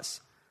one of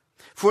us.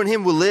 For in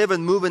him we live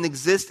and move and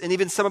exist, and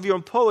even some of your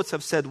own poets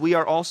have said, we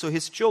are also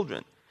his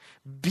children.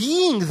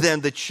 Being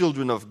then the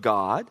children of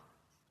God,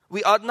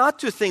 we ought not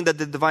to think that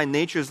the divine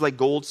nature is like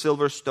gold,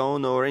 silver,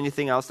 stone, or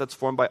anything else that's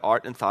formed by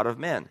art and thought of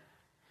man.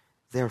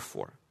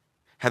 Therefore,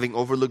 having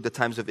overlooked the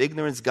times of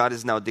ignorance, God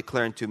is now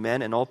declaring to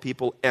men and all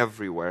people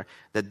everywhere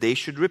that they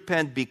should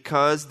repent,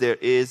 because there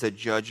is a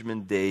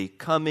judgment day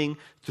coming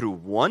through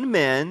one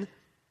man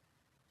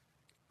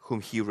whom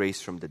he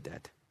raised from the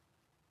dead.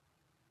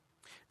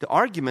 The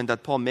argument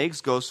that Paul makes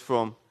goes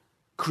from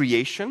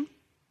creation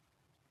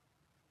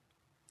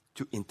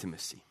to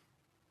intimacy.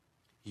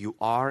 You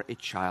are a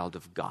child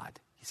of God.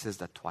 He says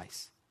that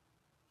twice.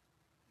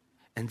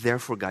 And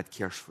therefore God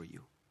cares for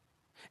you.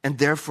 And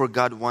therefore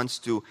God wants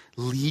to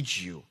lead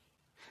you.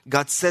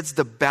 God sets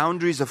the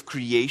boundaries of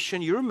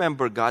creation. You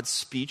remember God's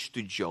speech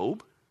to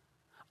Job?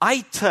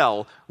 I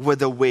tell where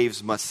the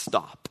waves must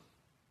stop.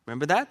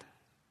 Remember that?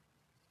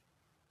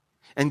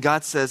 And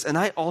God says, and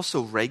I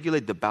also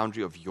regulate the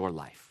boundary of your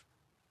life.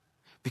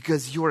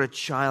 Because you're a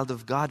child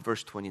of God,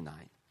 verse 29.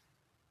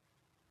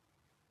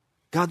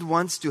 God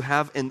wants to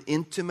have an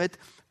intimate,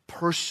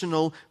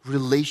 personal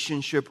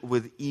relationship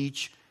with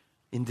each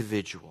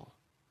individual.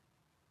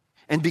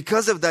 And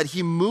because of that,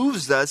 he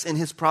moves us in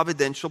his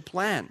providential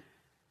plan.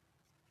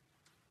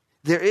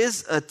 There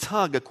is a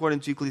tug,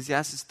 according to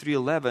Ecclesiastes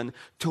 3:11,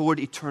 toward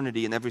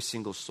eternity in every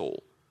single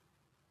soul.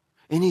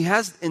 And he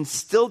has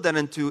instilled that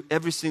into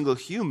every single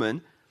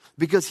human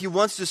because he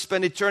wants to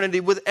spend eternity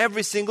with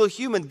every single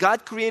human.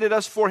 God created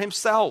us for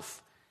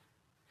himself,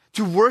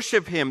 to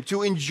worship him,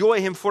 to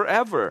enjoy him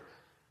forever.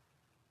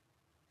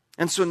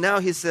 And so now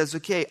he says,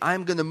 okay,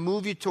 I'm going to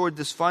move you toward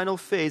this final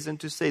phase and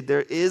to say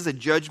there is a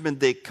judgment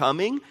day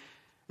coming.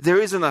 There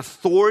is an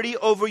authority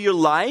over your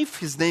life.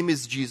 His name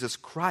is Jesus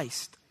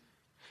Christ.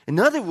 In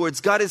other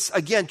words, God is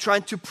again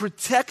trying to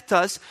protect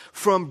us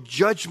from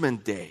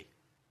judgment day.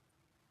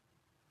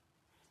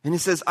 And he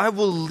says, I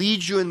will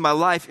lead you in my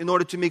life in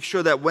order to make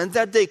sure that when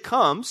that day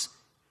comes,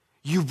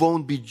 you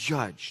won't be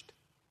judged.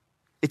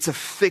 It's a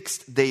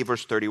fixed day,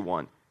 verse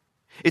 31.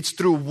 It's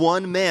through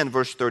one man,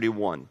 verse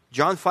 31.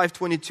 John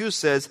 5:22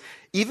 says,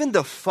 even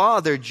the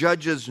Father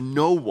judges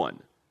no one,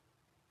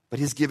 but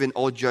he's given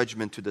all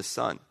judgment to the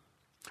Son.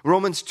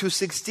 Romans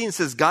 2:16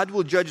 says, God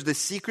will judge the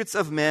secrets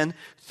of man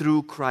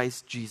through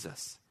Christ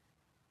Jesus.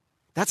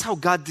 That's how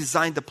God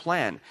designed the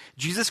plan.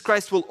 Jesus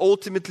Christ will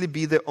ultimately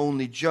be the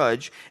only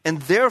judge.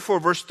 And therefore,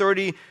 verse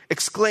 30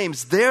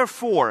 exclaims,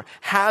 therefore,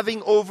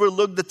 having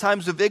overlooked the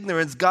times of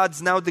ignorance,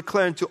 God's now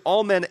declaring to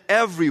all men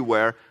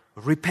everywhere,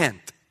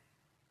 repent.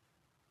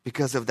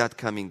 Because of that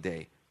coming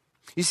day.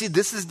 You see,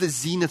 this is the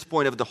zenith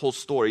point of the whole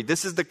story.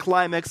 This is the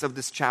climax of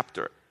this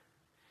chapter.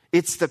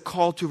 It's the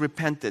call to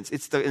repentance.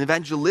 It's the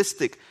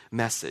evangelistic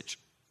message.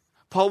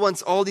 Paul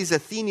wants all these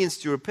Athenians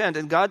to repent,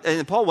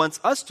 and Paul wants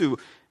us to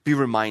be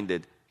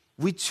reminded,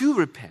 we too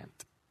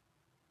repent.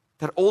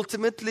 That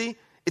ultimately,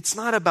 it's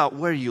not about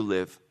where you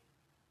live.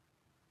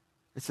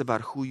 It's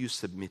about who you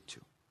submit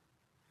to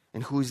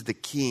and who is the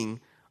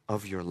king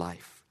of your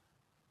life.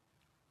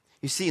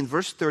 You see, in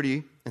verse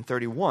 30 and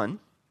 31,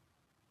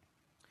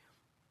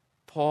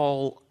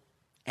 Paul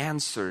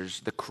answers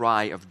the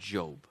cry of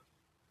Job.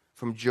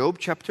 From Job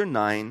chapter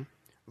 9,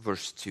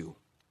 verse 2.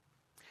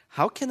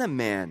 How can a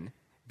man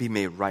be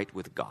made right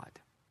with God?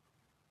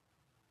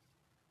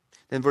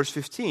 Then verse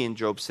 15,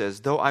 Job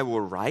says, though I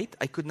were right,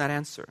 I could not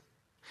answer.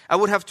 I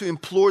would have to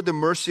implore the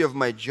mercy of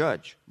my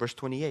judge. Verse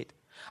 28.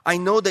 I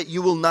know that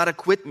you will not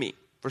acquit me.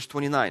 Verse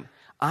 29.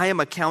 I am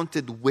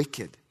accounted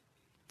wicked.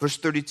 Verse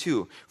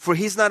 32. For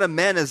he's not a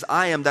man as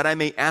I am, that I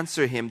may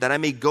answer him, that I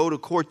may go to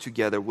court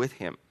together with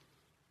him.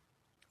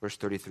 Verse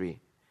 33.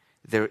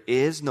 There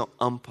is no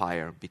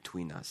umpire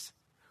between us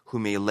who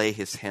may lay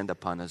his hand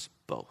upon us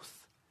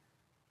both.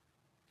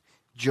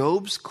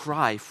 Job's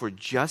cry for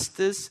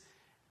justice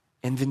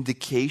and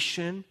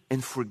vindication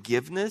and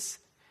forgiveness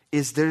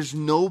is there's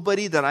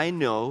nobody that I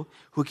know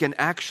who can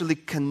actually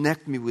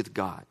connect me with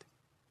God.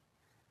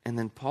 And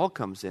then Paul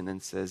comes in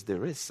and says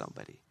there is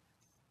somebody.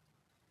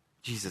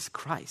 Jesus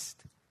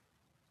Christ.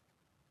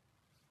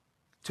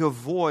 To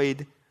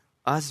avoid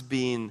us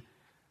being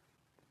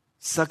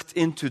sucked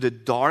into the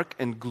dark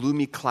and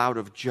gloomy cloud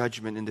of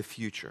judgment in the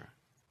future,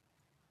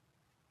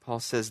 Paul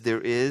says there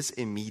is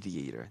a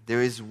mediator.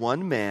 There is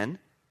one man,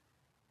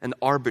 an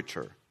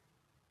arbiter.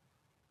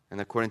 And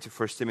according to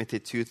 1 Timothy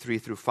 2, 3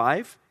 through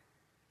 5,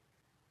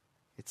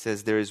 it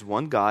says there is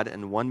one God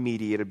and one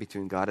mediator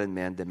between God and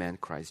man, the man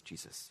Christ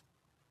Jesus.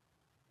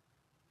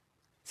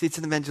 See, it's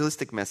an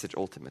evangelistic message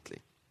ultimately.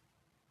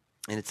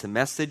 And it's a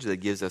message that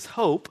gives us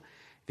hope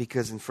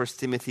because in 1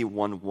 Timothy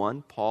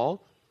 1:1,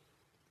 Paul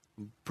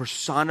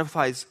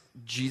personifies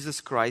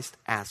Jesus Christ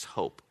as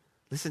hope.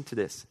 Listen to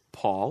this.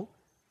 Paul,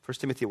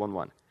 1 Timothy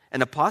 1:1,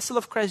 an apostle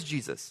of Christ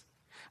Jesus,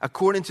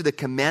 according to the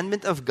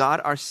commandment of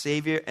God our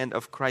Savior and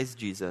of Christ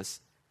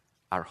Jesus,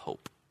 our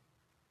hope.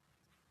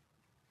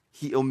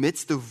 He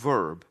omits the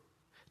verb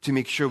to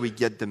make sure we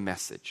get the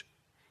message.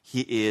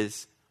 He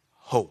is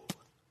hope.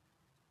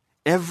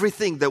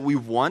 Everything that we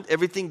want,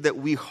 everything that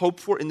we hope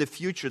for in the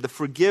future, the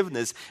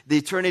forgiveness, the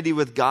eternity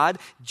with God,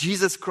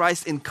 Jesus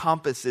Christ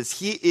encompasses.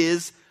 He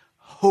is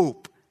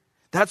hope.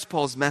 That's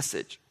Paul's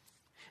message.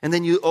 And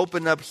then you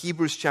open up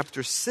Hebrews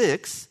chapter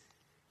 6,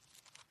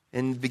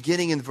 and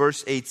beginning in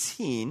verse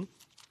 18,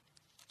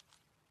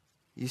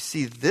 you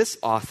see this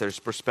author's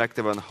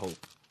perspective on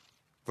hope.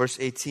 Verse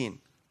 18.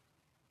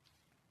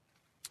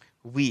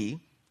 We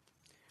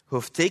who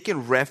have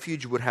taken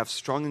refuge would have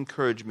strong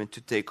encouragement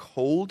to take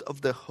hold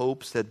of the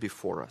hope set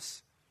before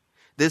us.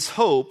 This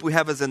hope we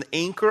have as an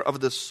anchor of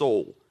the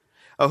soul,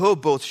 a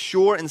hope both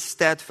sure and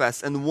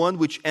steadfast, and one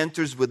which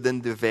enters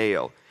within the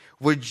veil,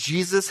 where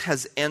Jesus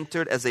has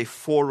entered as a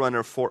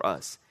forerunner for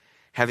us,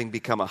 having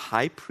become a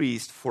high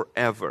priest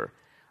forever,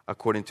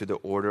 according to the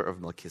order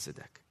of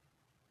Melchizedek.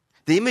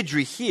 The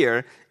imagery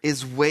here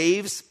is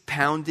waves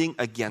pounding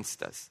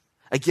against us,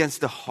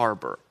 against the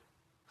harbor.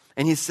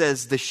 And he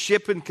says the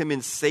ship can come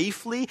in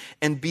safely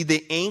and be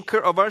the anchor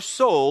of our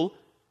soul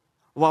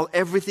while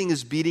everything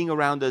is beating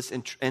around us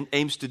and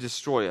aims to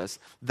destroy us.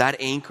 That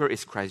anchor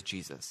is Christ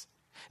Jesus.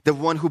 The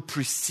one who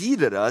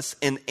preceded us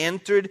and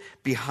entered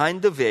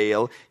behind the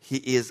veil, he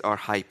is our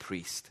high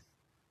priest.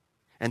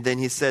 And then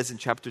he says in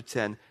chapter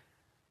 10,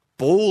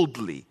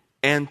 boldly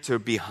enter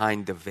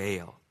behind the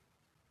veil,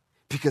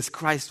 because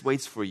Christ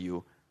waits for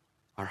you,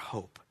 our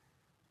hope.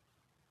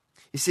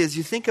 You see, as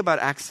you think about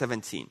Acts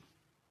 17,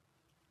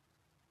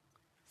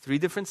 3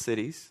 different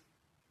cities,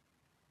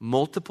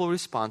 multiple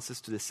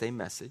responses to the same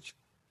message,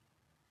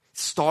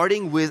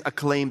 starting with a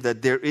claim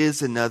that there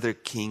is another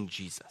King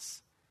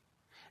Jesus,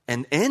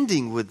 and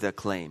ending with the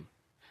claim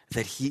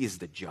that he is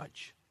the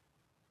judge.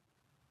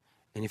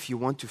 And if you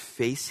want to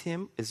face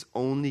him as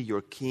only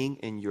your King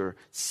and your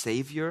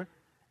Savior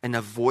and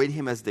avoid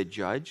him as the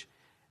judge,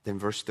 then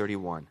verse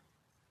 31,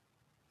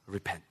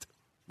 repent.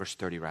 Verse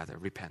 30 rather,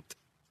 repent.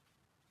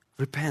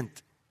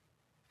 Repent.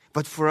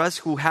 But for us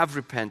who have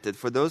repented,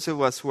 for those of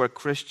us who are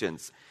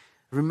Christians,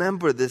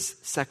 remember this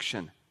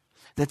section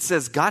that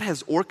says God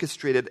has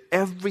orchestrated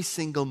every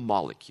single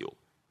molecule.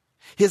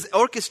 He has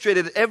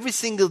orchestrated every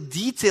single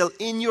detail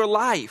in your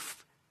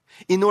life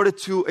in order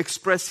to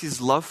express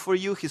his love for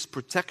you, his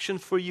protection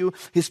for you,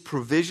 his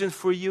provision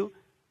for you,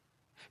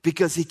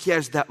 because he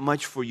cares that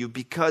much for you,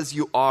 because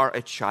you are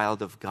a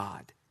child of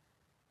God.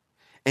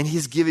 And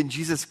he's given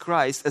Jesus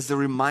Christ as a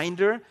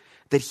reminder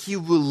that he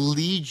will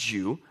lead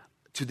you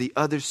to the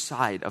other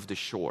side of the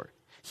shore.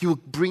 He will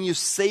bring you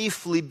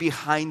safely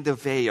behind the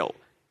veil.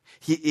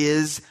 He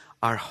is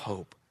our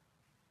hope.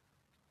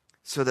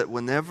 So that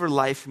whenever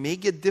life may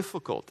get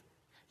difficult,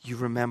 you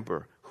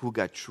remember who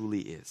God truly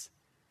is.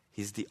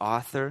 He's the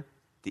author,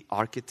 the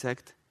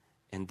architect,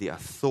 and the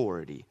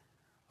authority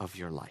of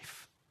your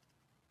life.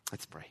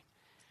 Let's pray.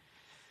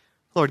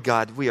 Lord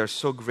God, we are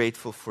so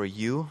grateful for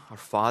you, our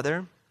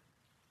Father,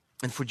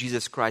 and for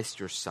Jesus Christ,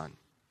 your Son,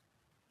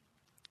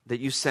 that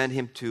you sent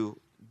him to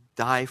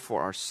die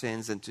for our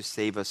sins and to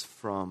save us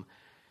from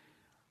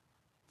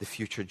the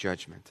future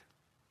judgment.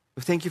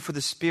 We thank you for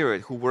the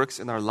Spirit who works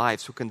in our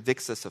lives, who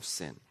convicts us of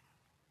sin,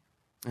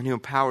 and who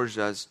empowers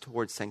us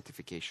towards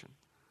sanctification.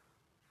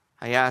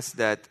 I ask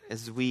that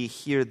as we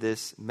hear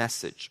this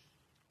message,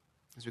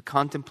 as we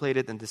contemplate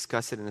it and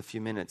discuss it in a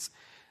few minutes,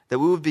 that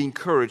we would be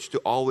encouraged to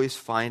always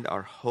find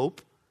our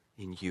hope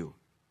in you.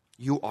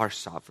 You are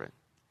sovereign.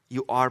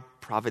 You are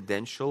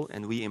providential,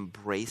 and we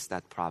embrace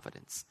that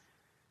providence.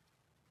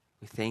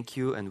 We thank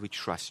you and we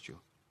trust you.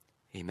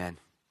 Amen.